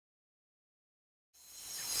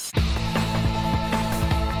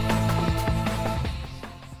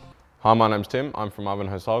Hi, my name's Tim, I'm from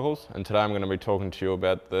Ivanhoe Cycles, and today I'm going to be talking to you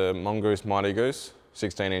about the Mongoose Mitygoose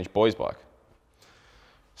 16-inch boys bike.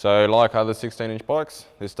 So like other 16-inch bikes,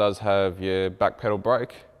 this does have your back pedal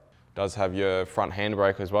brake, does have your front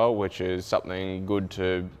handbrake as well, which is something good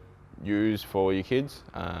to use for your kids,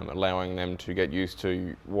 allowing them to get used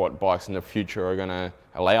to what bikes in the future are going to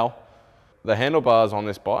allow. The handlebars on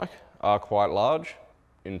this bike are quite large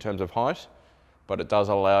in terms of height, but it does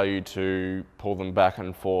allow you to pull them back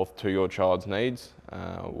and forth to your child's needs,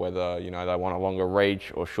 whether they want a longer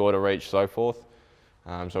reach or shorter reach, so forth.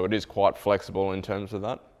 So it is quite flexible in terms of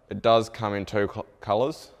that. It does come in two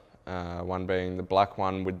colours, one being the black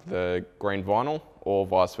one with the green vinyl, or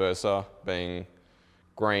vice versa, being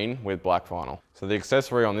green with black vinyl. So the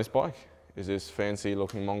accessory on this bike is this fancy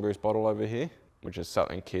looking mongoose bottle over here, which is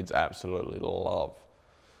something kids absolutely love.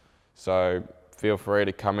 So feel free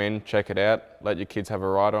to come in, check it out, let your kids have a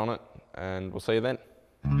ride on it, and we'll see you then.